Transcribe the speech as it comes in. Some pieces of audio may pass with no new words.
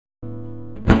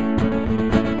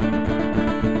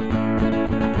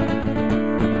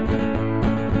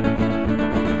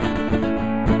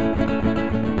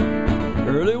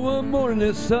Early one morning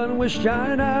the sun was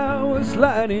shining, I was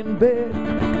lying in bed,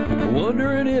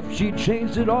 wondering if she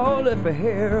changed at all, if her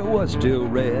hair was still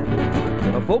red.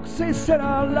 My folks, they said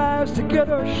our lives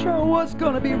together sure was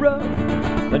gonna be rough.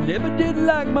 I never did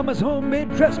like Mama's homemade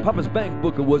dress, Papa's bank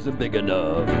book wasn't big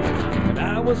enough. And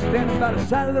I was standing by the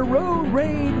side of the road,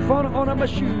 rain falling on my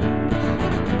shoes.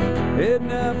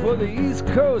 Heading out for the East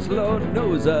Coast, Lord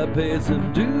knows I paid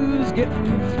some dues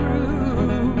getting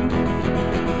through.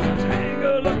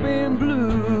 Tangled up in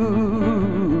blue.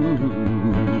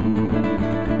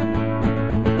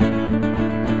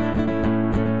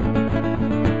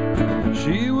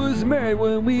 She was married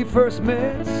when we first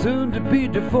met, soon to be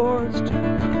divorced.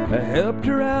 I helped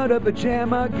her out of a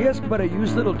jam, I guess, but I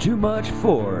used a little too much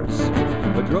force.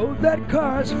 I drove that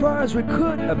car as far as we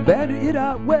could, abandoned it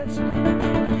out west.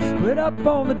 Split up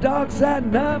on the dark side,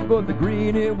 not but the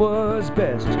green it was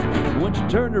best. When she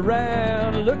turned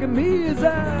around, look at me as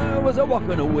I was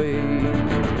walking away.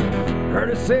 Heard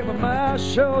her say over my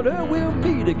shoulder, we'll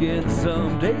meet again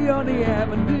someday on the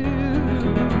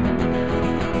avenue.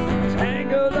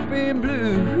 Tangled up in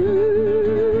blue.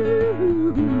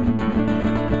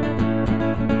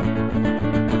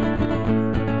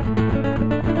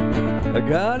 I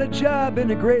got a job in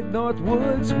the great North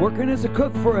Woods, working as a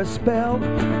cook for a spell.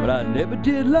 But I never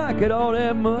did like it all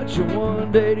that much, and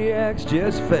one day the axe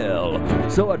just fell.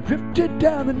 So I drifted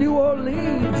down to New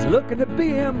Orleans, looking to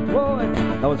be employed.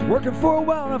 I was working for a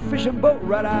while on a fishing boat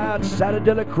right outside of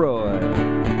Delacroix.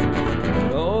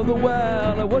 All the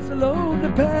while I was alone,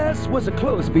 the past was a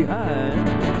close behind.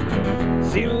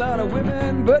 Seen a lot of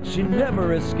women, but she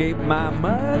never escaped my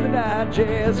mind, and I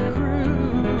just cruised.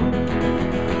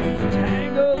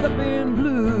 Tangled up in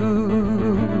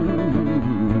blue.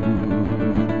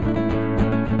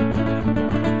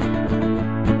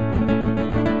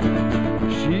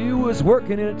 She was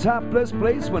working in a topless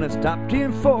place when I stopped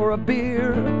in for a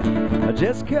beer. I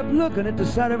just kept looking at the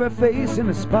side of her face in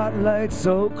the spotlight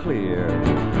so clear.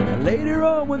 Later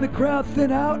on when the crowd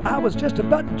thinned out, I was just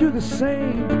about to do the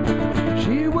same.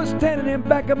 She was standing in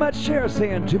back of my chair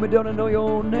saying to me, "Don't I know your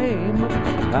own name?"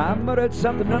 I muttered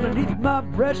something underneath my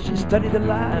breath. She studied the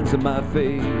lines of my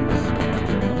face.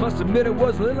 I must admit it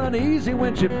was a little uneasy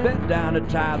when she bent down to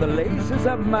tie the laces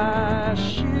of my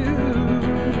shoe.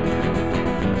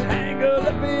 Tangled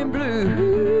up in blue.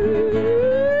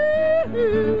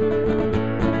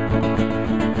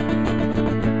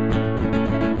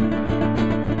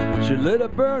 She lit a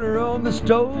burner on the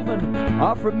stove and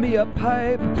offered me a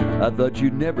pipe. I thought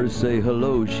you'd never say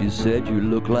hello, she said, you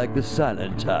look like the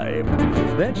silent type.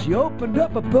 Then she opened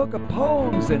up a book of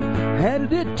poems and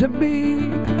handed it to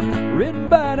me, written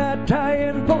by an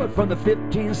Italian poet from the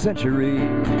 15th century.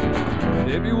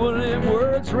 Every one of them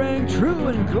words rang true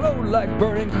and glowed like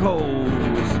burning coals,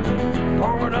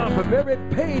 pouring off of every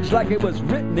page like it was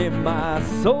written in my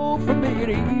soul for me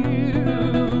to you.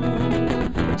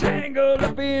 Tangled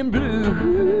up in blue.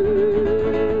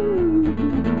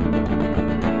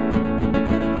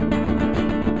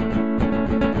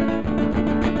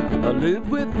 I live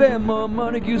with them on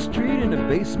Montague Street in the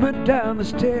basement down the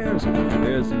stairs.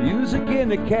 There's music in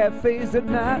the cafes at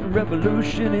night and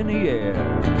revolution in the air.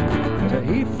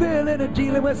 He fell into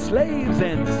dealing with slaves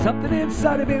and something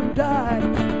inside of him died.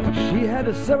 She had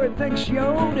to sell everything she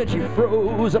owned and she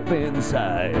froze up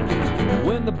inside.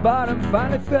 When the bottom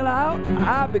finally fell out,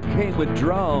 I became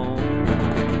withdrawn.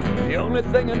 The only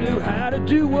thing I knew how to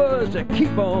do was to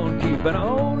keep on keeping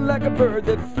on like a bird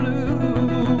that flew.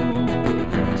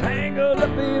 Tangled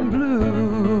up in blue.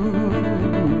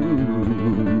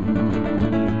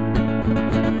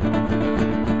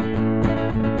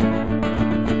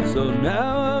 So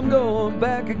now I'm going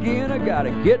back again, I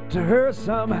gotta get to her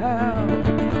somehow.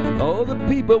 All the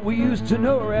people we used to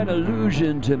know are an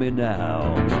illusion to me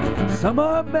now. Some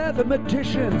are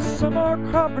mathematicians, some are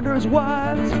carpenters'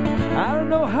 wives. I don't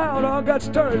know how it all got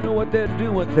started or what they're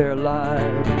doing with their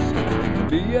lives.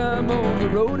 Me, I'm on the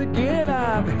road again,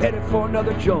 I'm headed for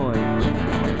another joint.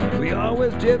 We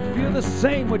always did feel the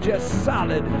same, we're just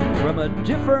solid from a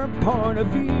different point of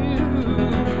view.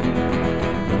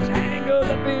 Tangled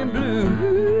up in blue.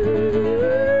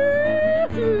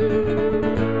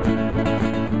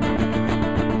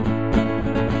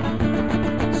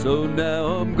 So now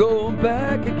I'm going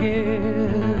back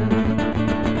again.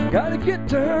 Gotta get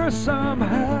to her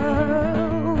somehow.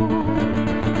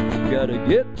 Gotta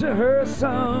get to her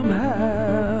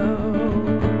somehow.